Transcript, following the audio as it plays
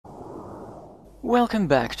Welcome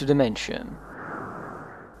back to Dementia.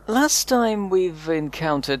 Last time we've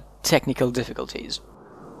encountered technical difficulties.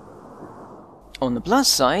 On the plus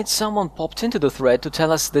side, someone popped into the thread to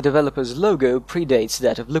tell us the developer's logo predates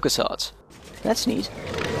that of LucasArts. That's neat.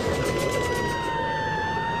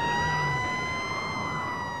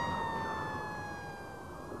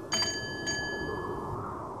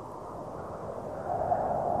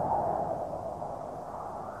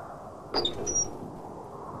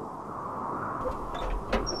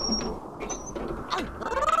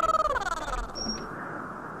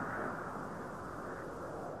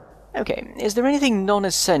 Okay, is there anything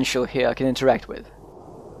non-essential here I can interact with?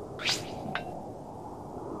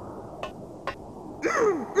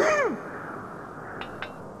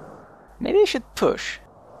 Maybe I should push.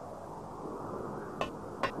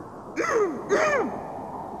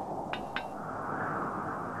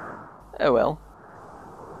 Oh well.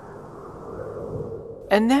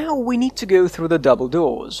 And now we need to go through the double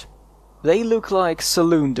doors. They look like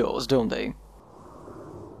saloon doors, don't they?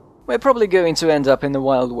 We're probably going to end up in the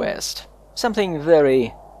Wild West. Something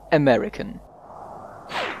very American.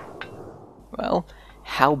 Well,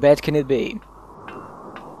 how bad can it be?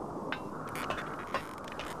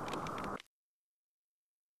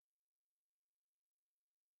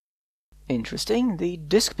 Interesting, the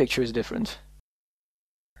disc picture is different.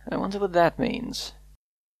 I wonder what that means.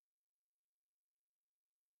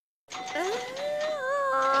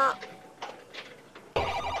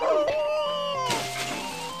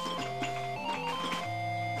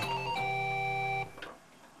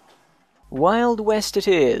 Wild West it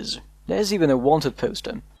is. There's even a wanted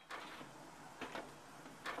poster.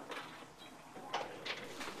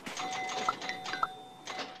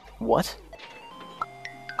 What?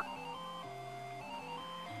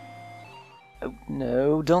 Oh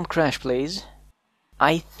no, don't crash please.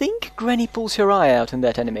 I think Granny pulls her eye out in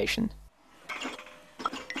that animation.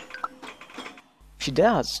 She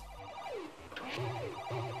does.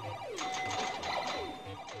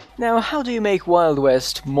 Now, how do you make Wild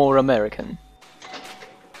West more American?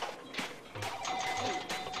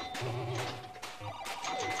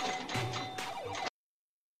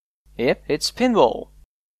 Yep, it's pinball.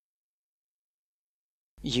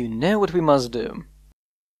 You know what we must do.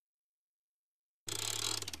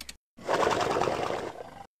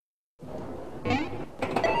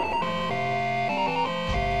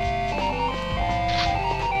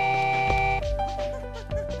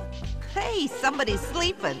 Hey, somebody's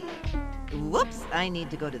sleeping. Whoops, I need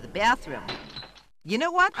to go to the bathroom. You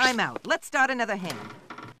know what? I'm out. Let's start another hand.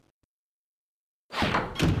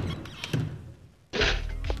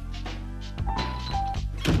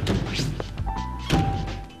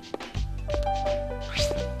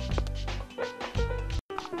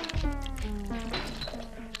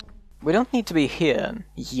 We don't need to be here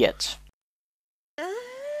yet.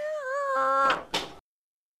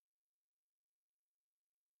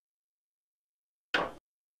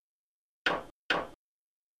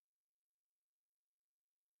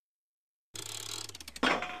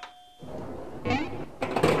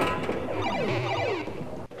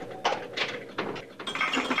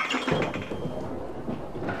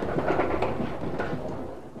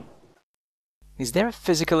 Is there a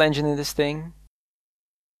physical engine in this thing?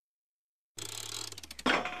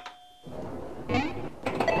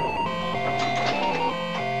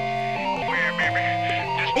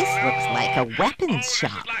 This looks like a weapons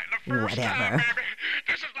shop. Whatever.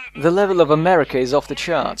 The level of America is off the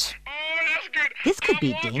charts. This could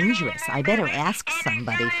be dangerous. I better ask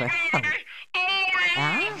somebody for help.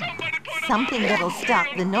 Ah, something that'll stop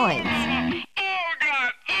the noise.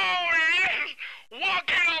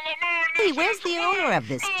 Hey, where's the owner of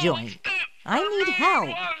this joint? I need help.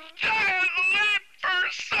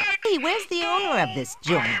 Hey, where's the owner of this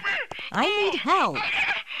joint? I need help.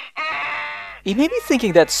 You may be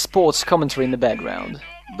thinking that's sports commentary in the background,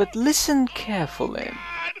 but listen carefully.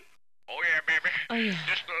 Oh yeah, baby. Oh, yeah.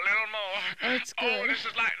 Just a little more. Oh, it's good. Oh, this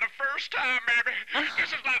is like the first time, baby.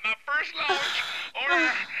 This is like my first launch. Oh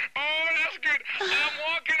yeah. Oh, that's good. I'm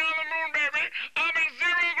walking on the moon, baby. I'm in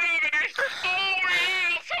zero gravity. Oh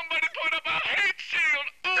yeah. Somebody put up a heat shield.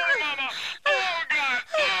 Oh mama. Oh God.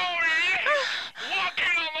 Oh yeah.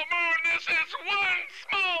 Walking on the moon. This is one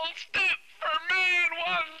small step for man,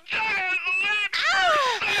 one giant leap for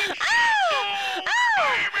sex. Oh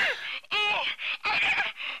baby. Oh.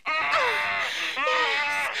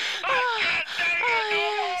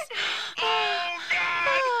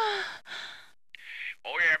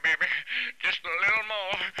 Oh yeah, baby. Just a little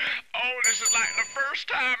more. Oh, this is like the first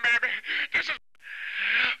time, baby. This is...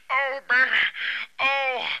 Oh, baby.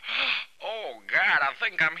 Oh, God, I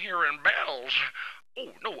think I'm hearing bells.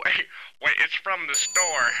 Oh, no, wait. Wait, it's from the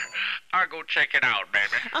store. I'll go check it out,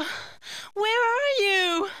 baby. Where are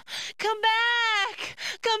you? Come back!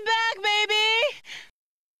 Come back, baby!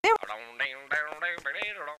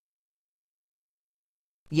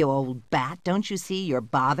 You old bat, don't you see you're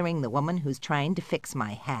bothering the woman who's trying to fix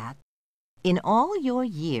my hat? In all your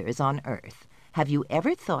years on Earth, have you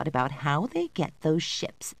ever thought about how they get those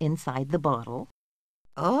ships inside the bottle?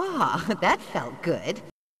 Oh, that felt good.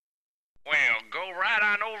 Well, go right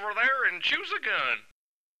on over there and choose a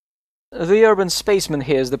gun. The urban spaceman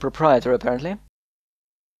here is the proprietor, apparently.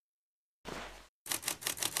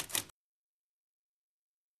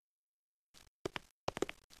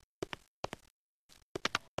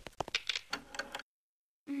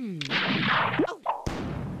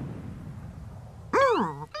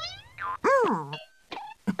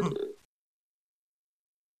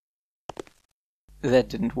 That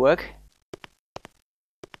didn't work.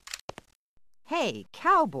 Hey,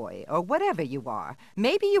 cowboy, or whatever you are,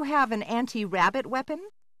 maybe you have an anti-rabbit weapon?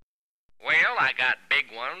 Well, I got big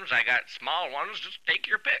ones, I got small ones, just take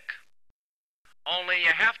your pick. Only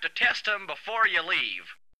you have to test them before you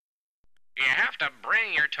leave. You have to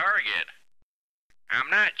bring your target. I'm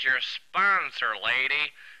not your sponsor,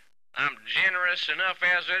 lady. I'm generous enough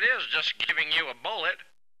as it is just giving you a bullet.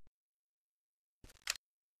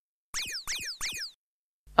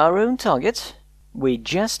 Our own target? We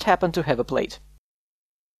just happen to have a plate.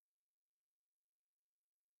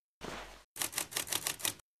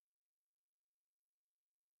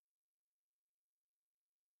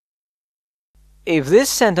 If this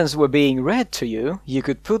sentence were being read to you, you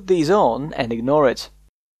could put these on and ignore it.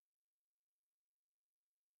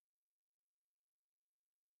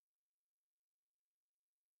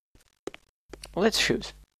 Let's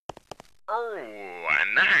shoot. Oh,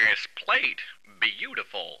 a nice plate.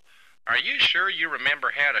 Beautiful. Are you sure you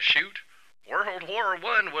remember how to shoot? World War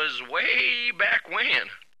I was way back when.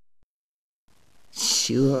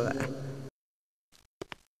 Sure.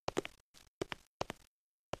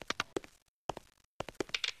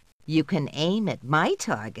 You can aim at my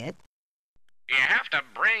target. You have to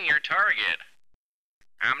bring your target.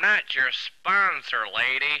 I'm not your sponsor,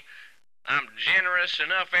 lady. I'm generous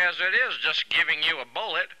enough as it is just giving you a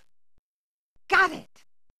bullet. Got it!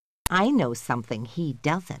 I know something he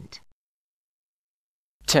doesn't.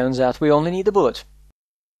 Turns out we only need a bullet.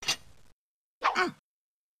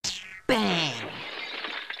 Bang!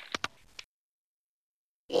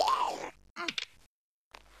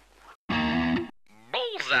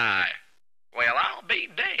 Bullseye. Well, I'll be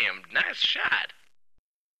damned. Nice shot.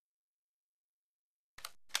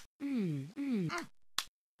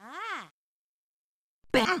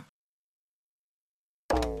 Bang!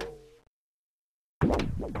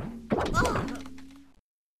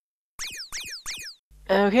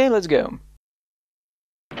 Okay, let's go.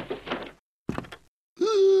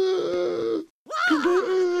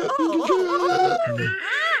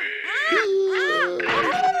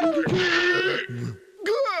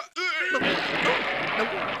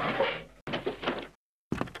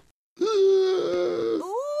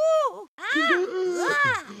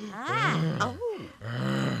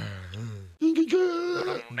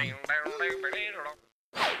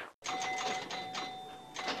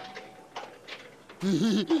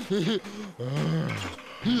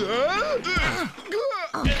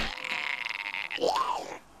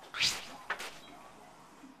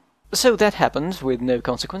 So that happened with no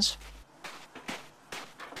consequence.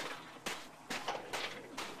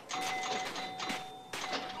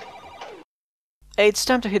 It's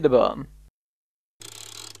time to hit the bar.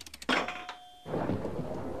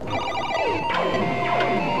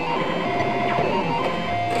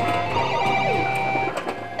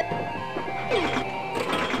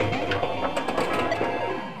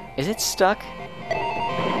 Is it stuck?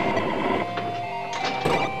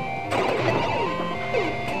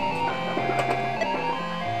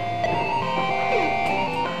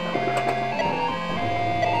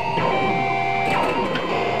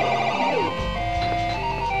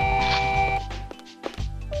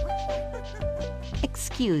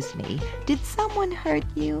 Excuse me, did someone hurt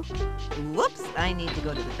you? Whoops, I need to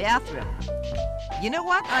go to the bathroom. You know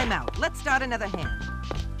what? I'm out. Let's start another hand.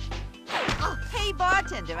 Oh, hey,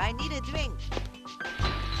 bartender, I need a drink.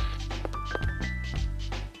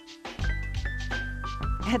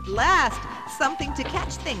 At last, something to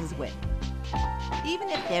catch things with. Even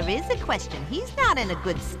if there is a question, he's not in a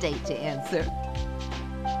good state to answer.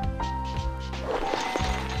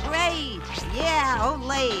 Great! Yeah,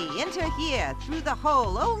 Olay! Enter here, through the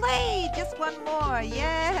hole. Olay! Just one more,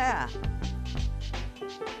 yeah!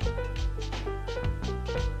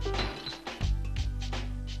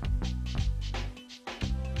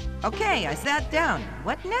 Okay, I sat down.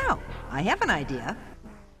 What now? I have an idea.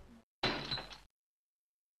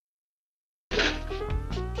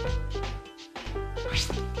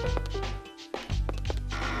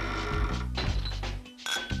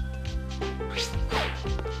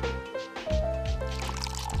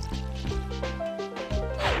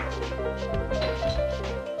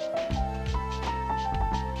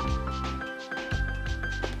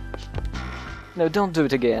 No, don't do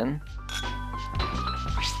it again.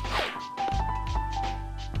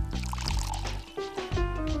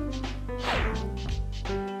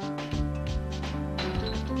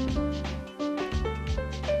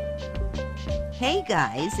 Hey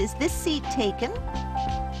guys, is this seat taken?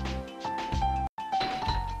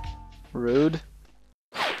 Rude.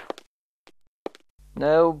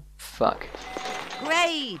 No, fuck.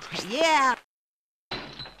 Great! Yeah!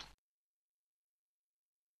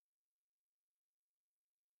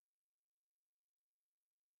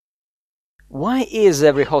 Why is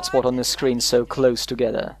every hotspot on the screen so close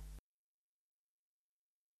together?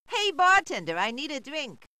 Hey, bartender, I need a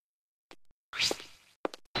drink.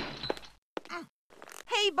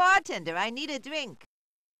 Hey, bartender, I need a drink.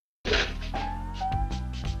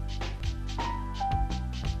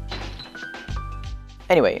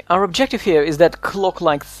 Anyway, our objective here is that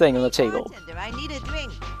clock-like thing on the table. Bartender, I need a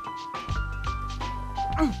drink.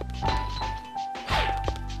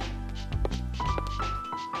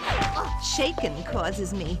 Shaken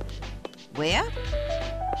causes me. Where?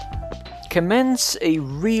 Commence a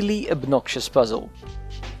really obnoxious puzzle.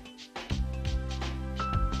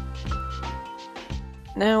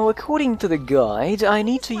 Now, according to the guide, I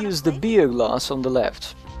need to use the beer glass on the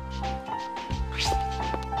left.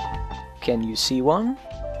 Can you see one?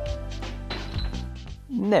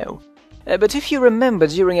 No. But if you remember,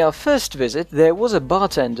 during our first visit, there was a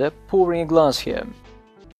bartender pouring a glass here.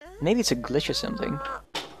 Maybe it's a glitch or something.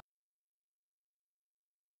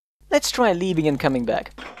 Let's try leaving and coming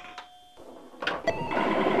back.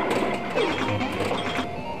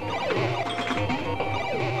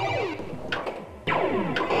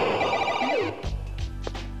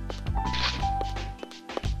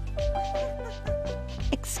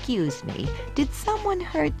 Excuse me, did someone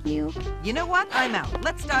hurt you? You know what? I'm out.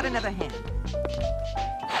 Let's start another hand.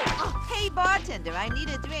 Oh, hey, bartender, I need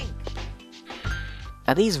a drink.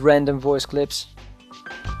 Are these random voice clips?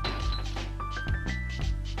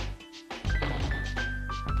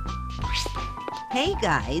 Hey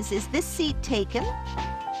guys, is this seat taken?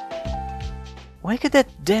 Where could that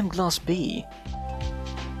damn glass be?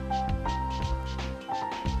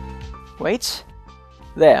 Wait.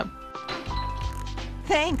 There.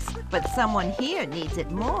 Thanks, but someone here needs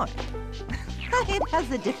it more. It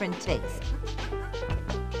has a different taste.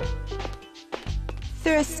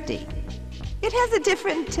 Thirsty. It has a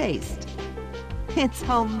different taste. It's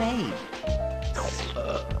homemade.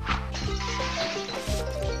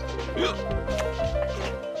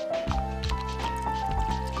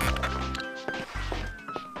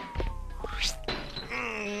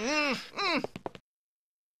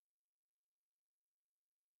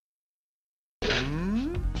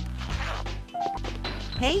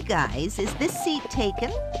 Hey guys, is this seat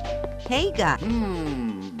taken? Hey guys.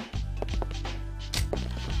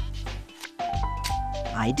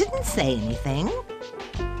 I didn't say anything.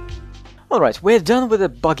 Alright, we're done with the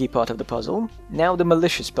buggy part of the puzzle. Now the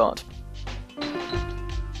malicious part.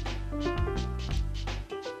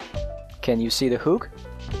 Can you see the hook?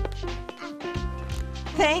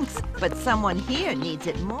 Thanks, but someone here needs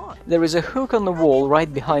it more. There is a hook on the wall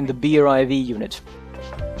right behind the beer IV unit.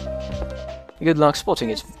 Good luck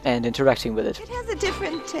spotting it and interacting with it. It has a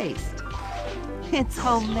different taste. It's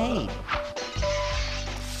homemade.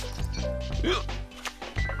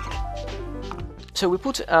 So we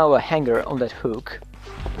put our hanger on that hook.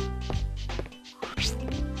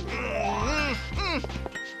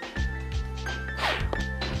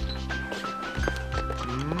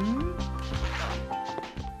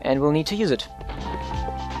 And we'll need to use it.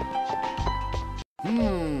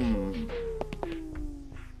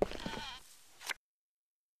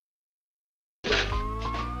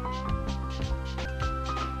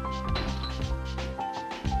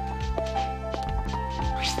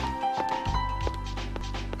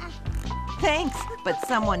 Thanks, but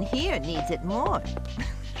someone here needs it more.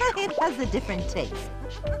 It has a different taste.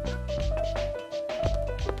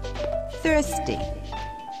 Thirsty.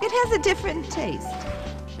 It has a different taste.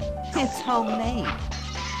 It's homemade.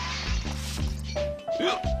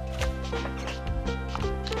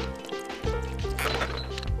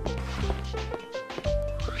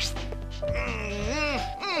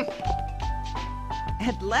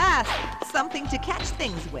 At last, something to catch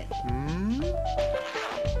things with.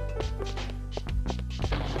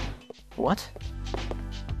 What?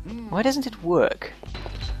 Why doesn't it work?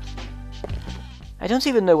 I don't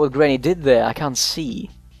even know what Granny did there, I can't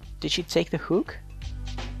see. Did she take the hook?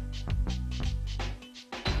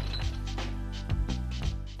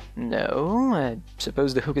 No, I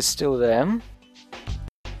suppose the hook is still there.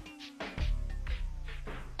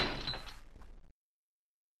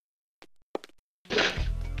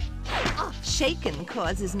 Oh, shaking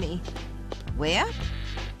causes me. Where?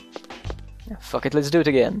 Fuck it, let's do it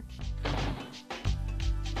again.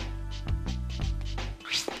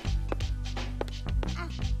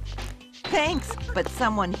 Thanks, but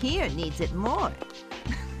someone here needs it more.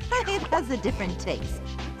 It has a different taste.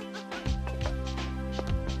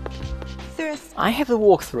 Thirst. I have the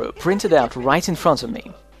walkthrough printed out right in front of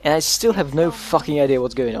me, and I still have no fucking idea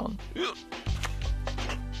what's going on.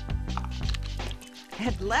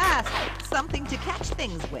 At last, something to catch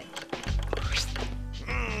things with.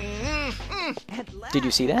 At last, Did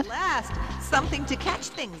you see that? At last, something to catch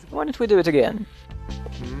things with. Why don't we do it again?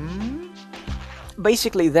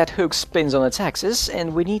 Basically, that hook spins on its axis,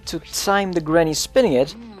 and we need to time the granny spinning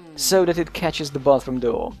it so that it catches the bathroom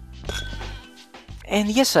door. And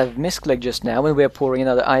yes, I've misclicked just now when we're pouring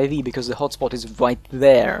another IV because the hotspot is right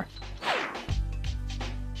there.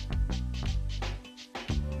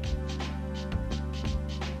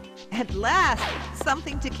 At last,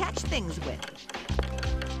 something to catch things with.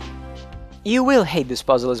 You will hate this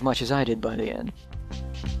puzzle as much as I did by the end.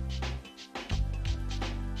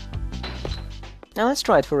 Now let's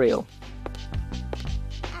try it for real.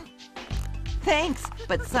 Thanks,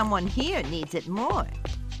 but someone here needs it more.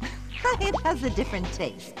 It has a different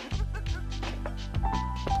taste.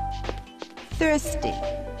 Thirsty.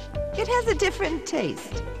 It has a different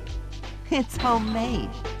taste. It's homemade.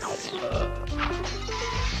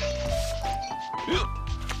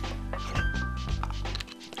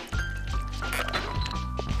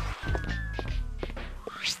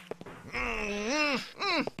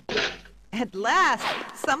 At last,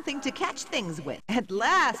 something to catch things with. At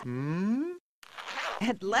last.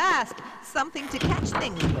 At last, something to catch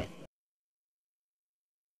things with.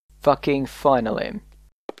 Fucking finally.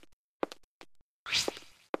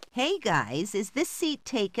 Hey guys, is this seat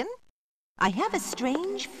taken? I have a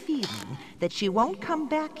strange feeling that she won't come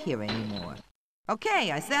back here anymore.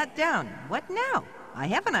 Okay, I sat down. What now? I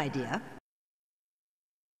have an idea.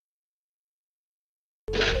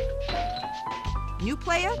 New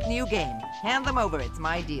player, new game. Hand them over, it's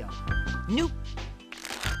my deal. New...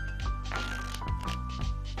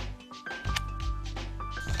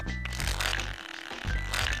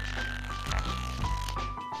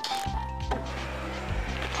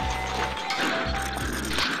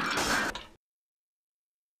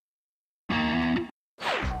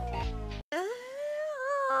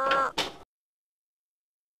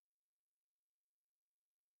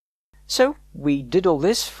 So, we did all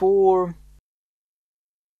this for...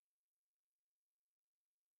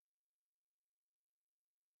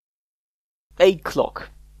 a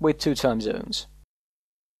clock, with 2 time zones.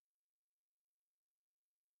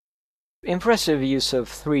 Impressive use of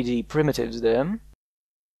 3D primitives there.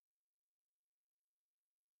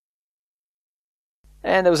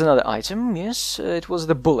 And there was another item, yes, it was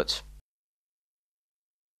the bullet.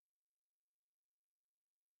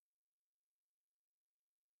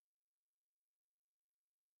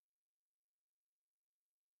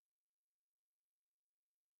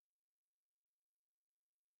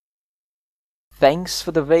 Thanks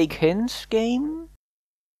for the vague hint, game?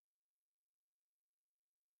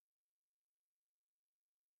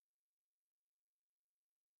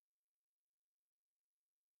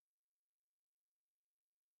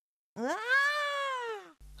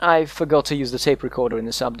 I forgot to use the tape recorder in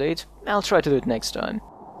this update. I'll try to do it next time.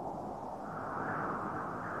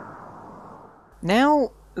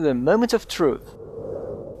 Now, the moment of truth.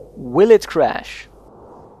 Will it crash?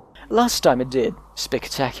 Last time it did,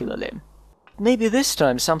 spectacularly. Maybe this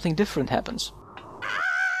time something different happens.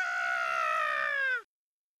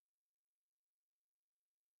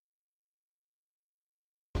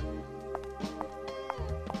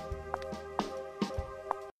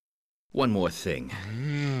 One more thing.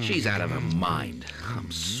 She's out of her mind.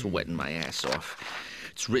 I'm sweating my ass off.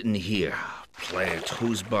 It's written here. Plant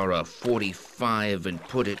Hoosborough 45 and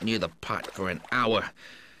put it near the pot for an hour.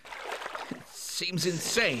 It seems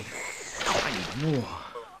insane. I need more.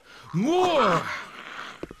 More!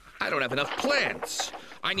 I don't have enough plants.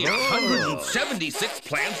 I need 176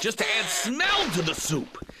 plants just to add smell to the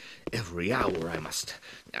soup. Every hour I must...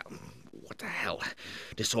 What the hell?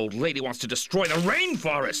 This old lady wants to destroy the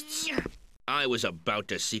rainforests. I was about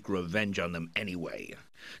to seek revenge on them anyway.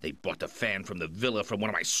 They bought the fan from the villa from one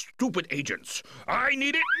of my stupid agents. I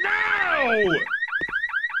need it now!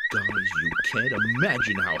 Guys, you can't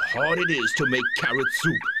imagine how hard it is to make carrot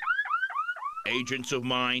soup. Agents of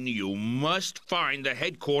mine, you must find the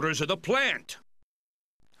headquarters of the plant.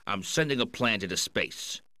 I'm sending a plant into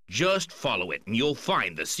space. Just follow it, and you'll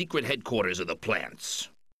find the secret headquarters of the plants.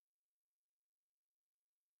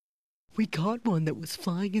 We caught one that was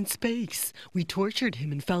flying in space. We tortured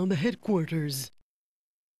him and found the headquarters.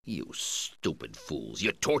 You stupid fools.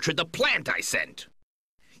 You tortured the plant I sent.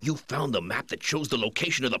 You found the map that shows the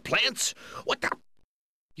location of the plants? What the...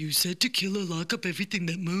 You said to kill or lock up everything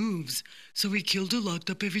that moves, so we killed or locked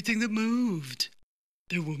up everything that moved.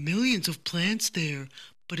 There were millions of plants there,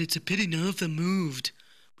 but it's a pity none of them moved.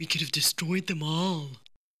 We could have destroyed them all.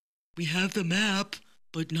 We have the map,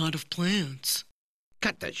 but not of plants.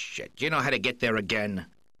 Cut the shit. You know how to get there again?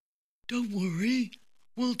 Don't worry.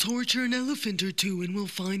 We'll torture an elephant or two and we'll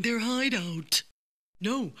find their hideout.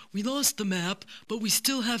 No, we lost the map, but we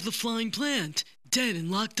still have the flying plant, dead and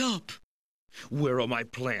locked up. Where are my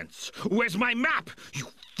plants? Where's my map? You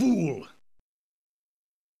fool!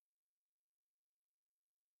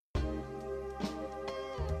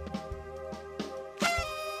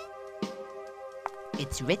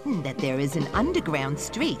 It's written that there is an underground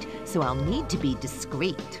street, so I'll need to be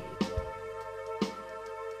discreet.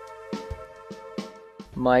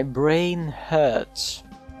 My brain hurts.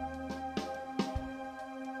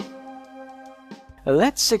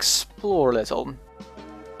 Let's explore a little.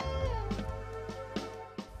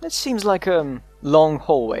 That seems like a long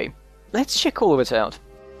hallway. Let's check all of it out.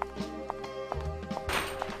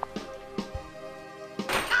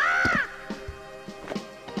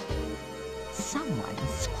 Someone's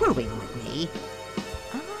screwing with me.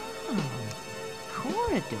 Oh,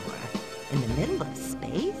 corridor. In the middle of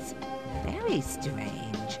space? Very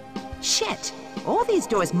strange. Shit! All these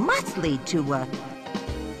doors must lead to,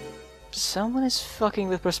 Someone is fucking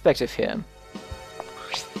with perspective here.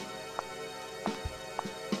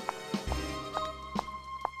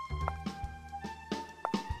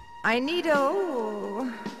 I need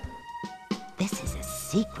a... This is a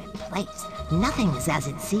secret place. Nothing is as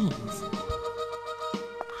it seems.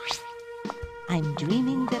 I'm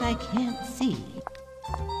dreaming that I can't see.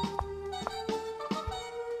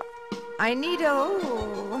 I need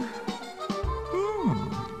a...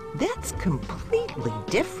 That's completely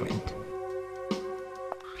different.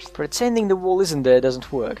 Pretending the wall isn't there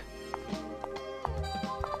doesn't work.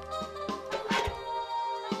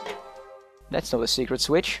 That's not a secret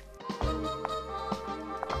switch.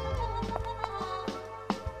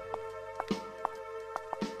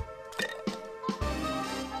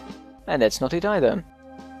 And that's not it either.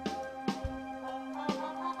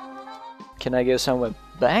 Can I go somewhere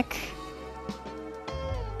back?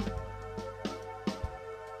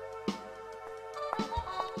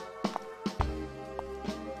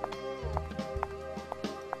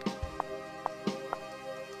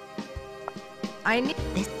 I need...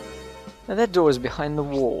 Now that door is behind the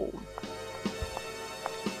wall.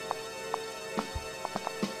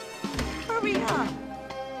 Hurry up!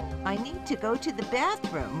 I need to go to the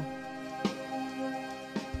bathroom.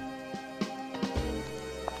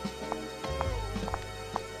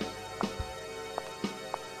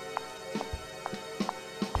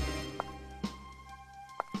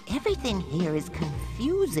 Everything here is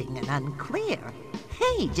confusing and unclear.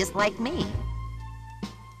 Hey, just like me.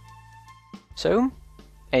 So,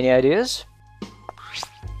 any ideas?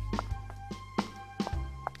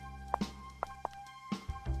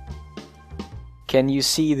 Can you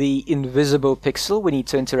see the invisible pixel we need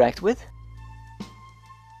to interact with?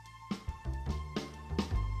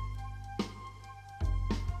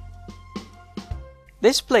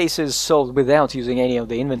 This place is solved without using any of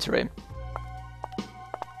the inventory.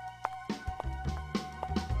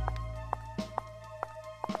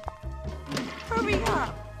 Hurry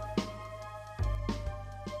up!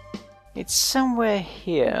 It's somewhere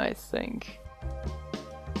here, I think.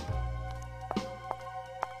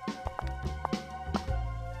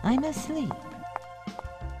 I'm asleep.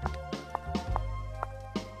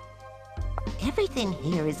 Everything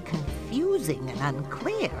here is confusing and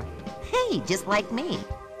unclear. Hey, just like me.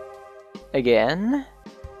 Again?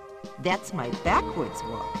 That's my backwards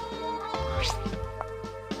walk.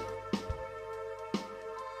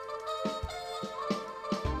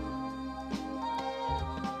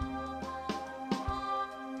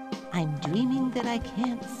 I'm dreaming that I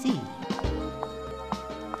can't see.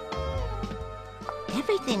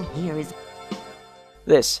 Everything here is...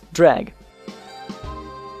 This, drag.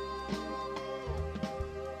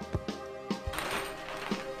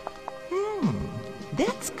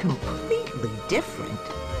 That's completely different.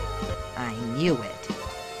 knew it.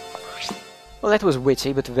 Well, that was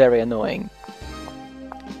witty, but very annoying.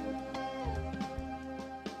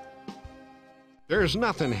 There's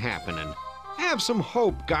nothing happening. Have some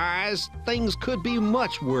hope, guys. Things could be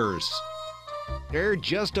much worse. They're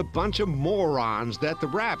just a bunch of morons that the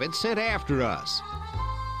rabbits sent after us.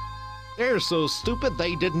 They're so stupid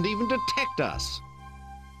they didn't even detect us.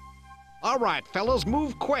 All right, fellas,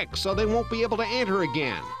 move quick so they won't be able to enter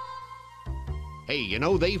again. Hey, you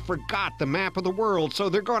know, they forgot the map of the world, so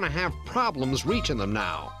they're gonna have problems reaching them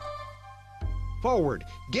now. Forward,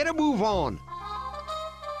 get a move on.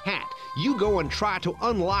 Hat, you go and try to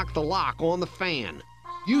unlock the lock on the fan.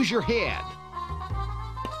 Use your head.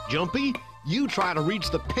 Jumpy, you try to reach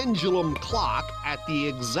the pendulum clock at the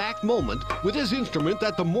exact moment with his instrument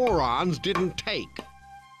that the morons didn't take.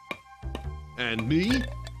 And me,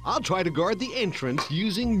 I'll try to guard the entrance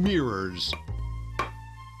using mirrors.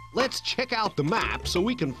 Let's check out the map so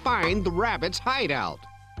we can find the rabbit's hideout.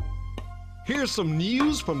 Here's some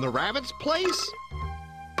news from the rabbit's place.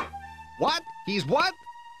 What? He's what?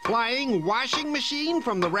 Flying washing machine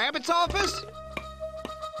from the rabbit's office?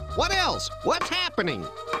 What else? What's happening?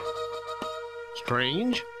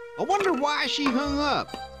 Strange. I wonder why she hung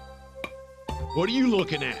up. What are you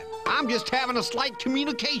looking at? I'm just having a slight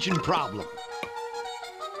communication problem.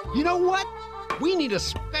 You know what? We need a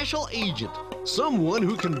special agent. Someone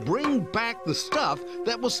who can bring back the stuff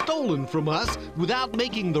that was stolen from us without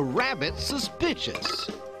making the rabbit suspicious.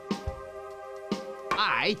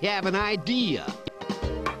 I have an idea.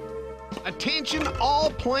 Attention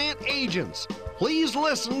all plant agents. Please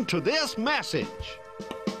listen to this message.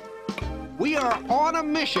 We are on a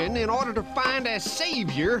mission in order to find a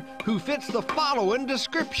savior who fits the following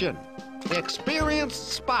description. Experienced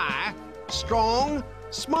spy, strong,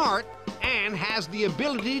 smart, and has the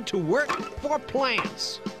ability to work for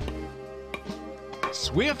plants.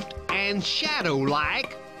 Swift and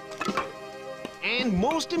shadow-like. And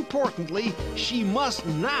most importantly, she must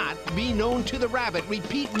not be known to the rabbit.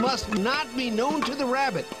 Repeat, must not be known to the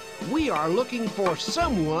rabbit. We are looking for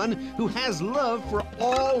someone who has love for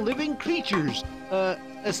all living creatures,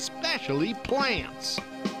 especially plants.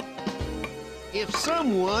 If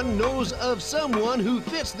someone knows of someone who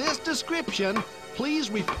fits this description, please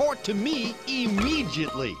report to me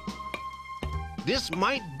immediately. This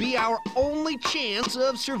might be our only chance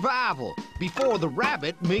of survival before the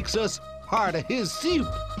rabbit makes us part of his soup.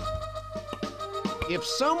 If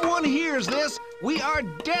someone hears this, we are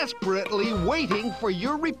desperately waiting for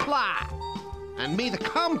your reply. And may the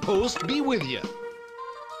compost be with you.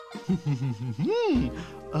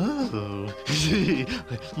 Oh.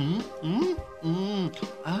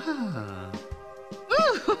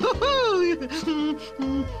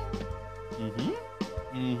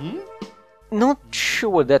 Not sure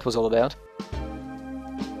what that was all about.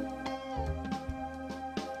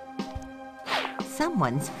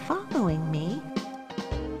 Someone's following me.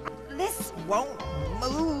 This won't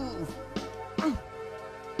move.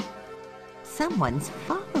 Someone's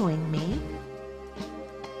following me.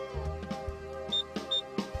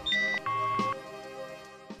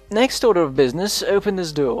 Next order of business, open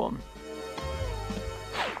this door.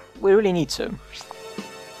 We really need to.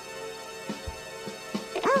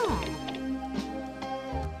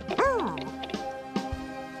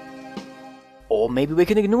 Or maybe we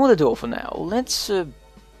can ignore the door for now. Let's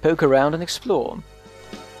poke around and explore.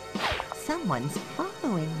 Someone's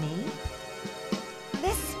following me.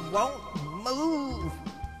 This won't move.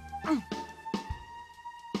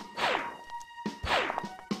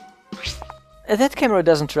 That camera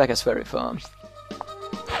doesn't track us very far.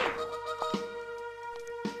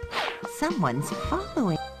 Someone's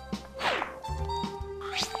following.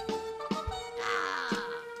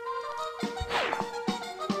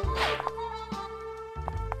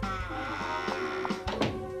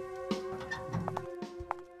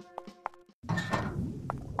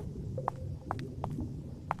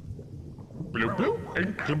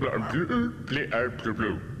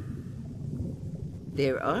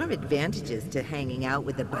 There are advantages to hanging out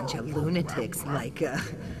with a bunch of lunatics like,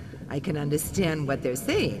 I can understand what they're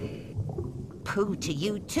saying. Pooh to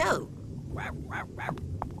you too.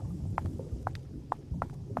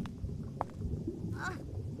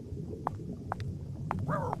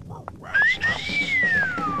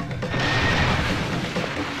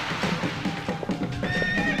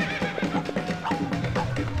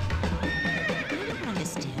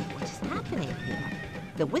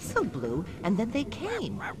 The whistle blew, and then they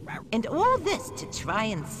came. And all this to try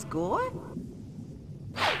and score?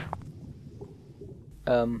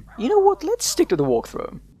 You know what? Let's stick to the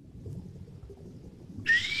walkthrough.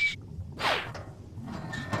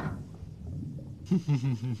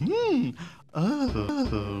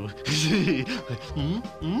 Oh.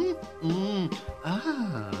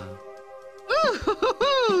 Ah.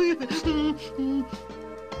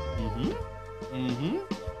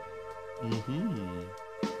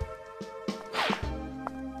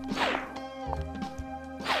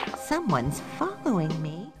 Someone's following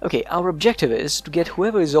me. Okay, our objective is to get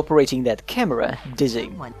whoever is operating that camera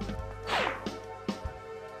dizzy.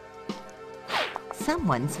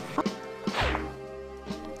 Someone's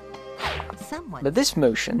But this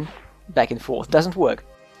motion, back and forth, doesn't work.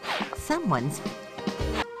 Someone's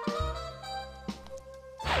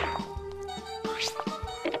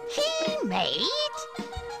teammate.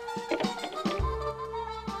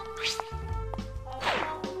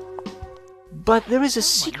 But there is a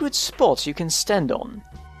secret spot you can stand on.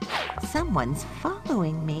 Someone's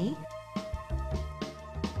following me.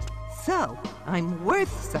 So, I'm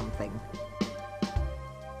worth something.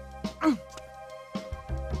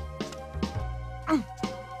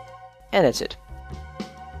 And that's it.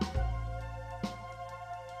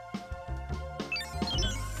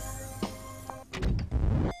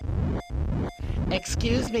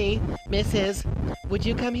 Excuse me, Mrs. Would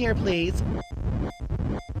you come here, please?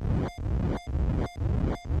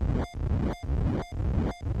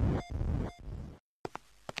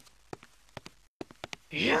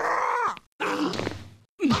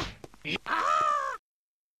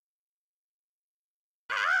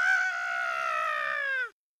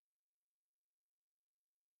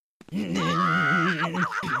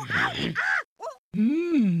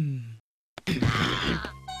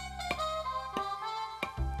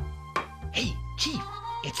 Hey, Chief,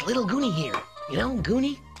 it's Little Goonie here. You know,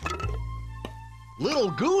 Goonie?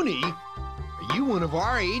 Little Goonie? Are you one of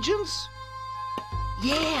our agents?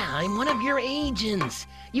 Yeah, I'm one of your agents.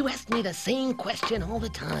 You ask me the same question all the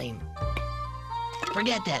time.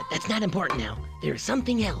 Forget that. That's not important now. There's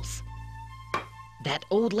something else. That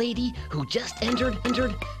old lady who just entered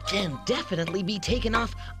can definitely be taken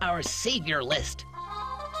off our savior list.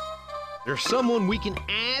 There's someone we can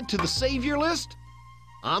add to the savior list?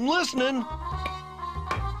 I'm listening.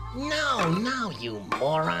 No, you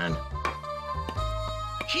moron.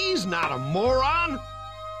 She's not a moron.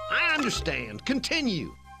 I understand.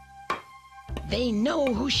 Continue. They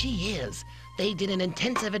know who she is. They did an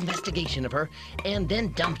intensive investigation of her and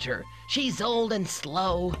then dumped her. She's old and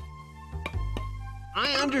slow.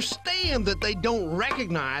 I understand that they don't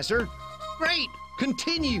recognize her. Great.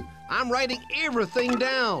 Continue. I'm writing everything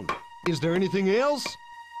down. Is there anything else?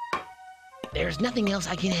 There's nothing else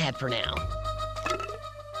I can add for now.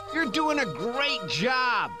 You're doing a great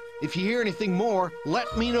job. If you hear anything more,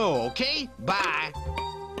 let me know, okay? Bye.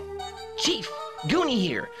 Chief, Goonie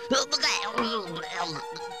here.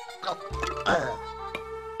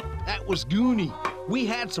 That was Goonie. We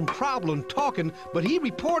had some problem talking, but he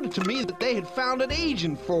reported to me that they had found an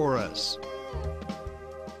agent for us.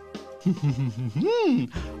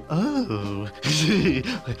 Oh.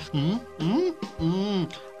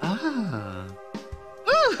 Ah.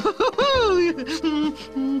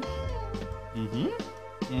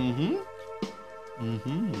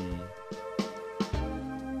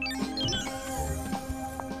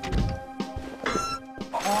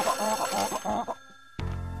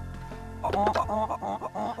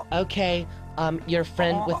 Okay, your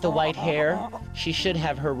friend with the white hair, she should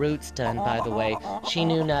have her roots done, by the way. She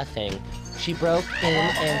knew nothing. She broke in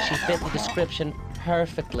and she fit the description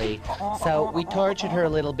perfectly. So we tortured her a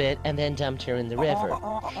little bit and then dumped her in the river.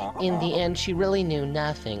 In the end, she really knew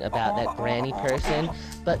nothing about that granny person,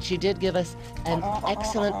 but she did give us an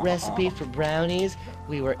excellent recipe for brownies.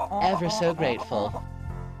 We were ever so grateful.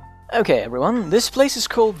 Okay, everyone, this place is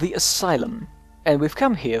called the Asylum, and we've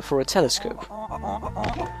come here for a telescope.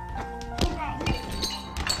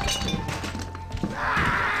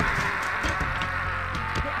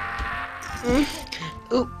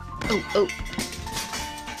 Oh.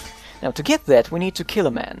 Now, to get that, we need to kill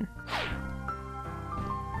a man.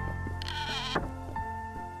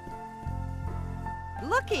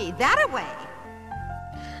 Looky, that-a-way.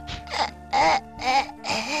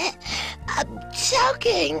 I'm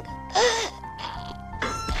choking.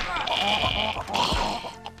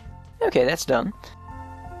 Okay, that's done.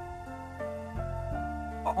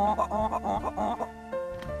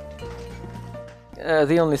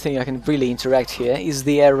 The only thing I can really interact here is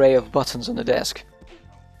the array of buttons on the desk.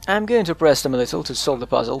 I'm going to press them a little to solve the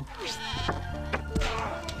puzzle.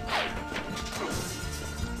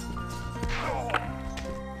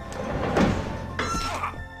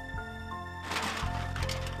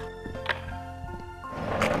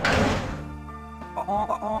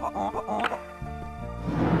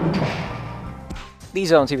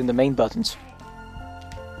 These aren't even the main buttons.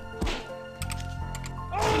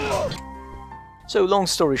 So, long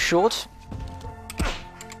story short,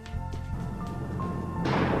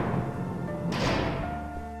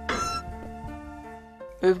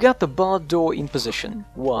 we've got the barred door in position.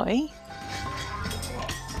 Why?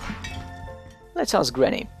 Let's ask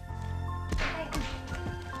Granny.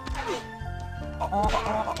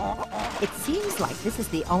 It seems like this is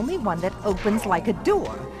the only one that opens like a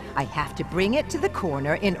door. I have to bring it to the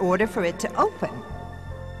corner in order for it to open.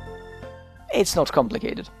 It's not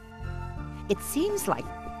complicated. It seems like...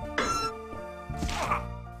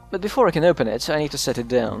 But before I can open it, I need to set it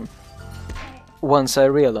down. Once I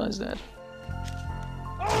realize that.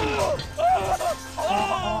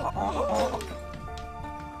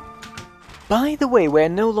 By the way, we're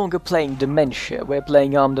no longer playing Dementia, we're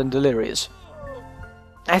playing Armed and Delirious.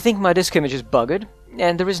 I think my disk image is buggered,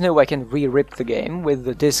 and there is no way I can re-rip the game with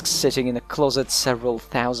the discs sitting in a closet several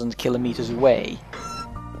thousand kilometers away.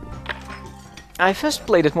 I first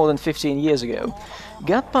played it more than 15 years ago,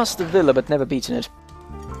 got past the villa but never beaten it.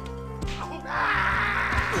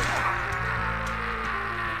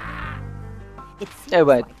 Oh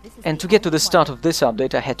right, and to get to the start of this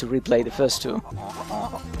update I had to replay the first two.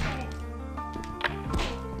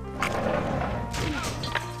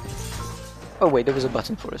 Oh wait, there was a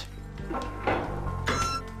button for it.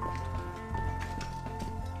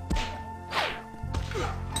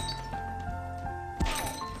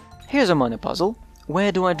 Here's a minor puzzle.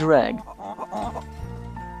 Where do I drag?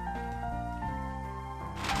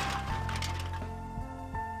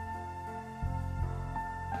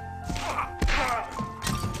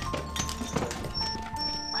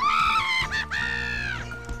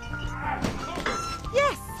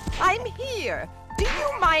 Yes, I'm here. Do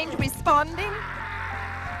you mind responding?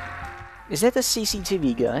 Is that the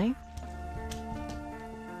CCTV guy?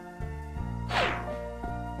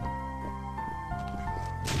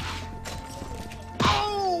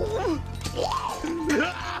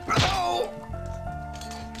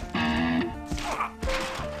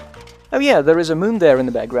 Oh yeah, there is a moon there in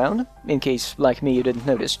the background, in case, like me, you didn't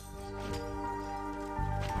notice.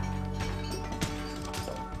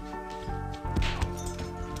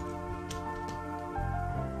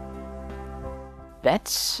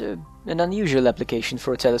 That's an unusual application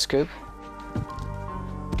for a telescope.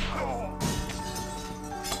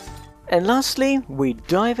 And lastly, we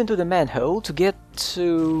dive into the manhole to get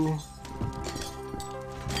to...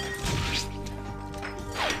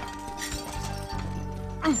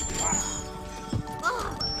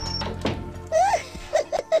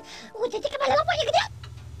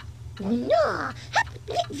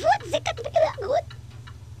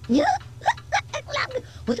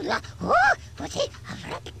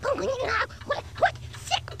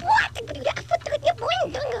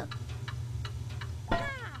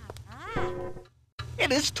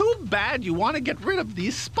 It is too bad you want to get rid of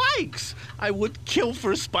these spikes. I would kill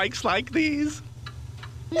for spikes like these.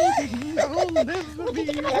 I'll never be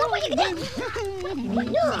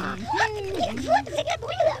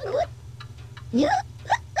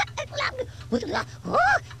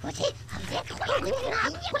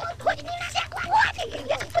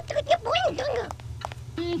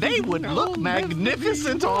They would look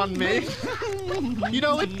magnificent on me. You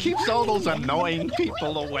know, it keeps all those annoying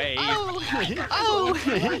people away. Oh,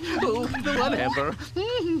 whatever.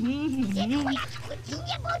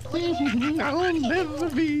 I'll never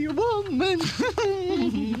be a woman.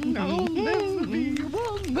 I'll never be a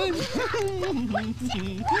woman.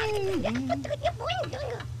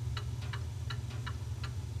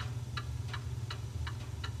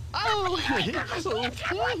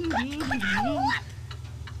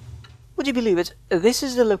 Would you believe it? This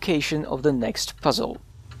is the location of the next puzzle.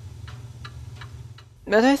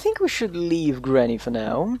 But I think we should leave Granny for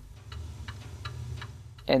now.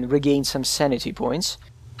 And regain some sanity points.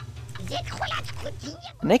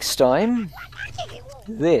 Next time,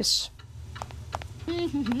 this.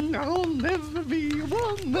 I'll never be a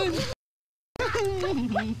woman.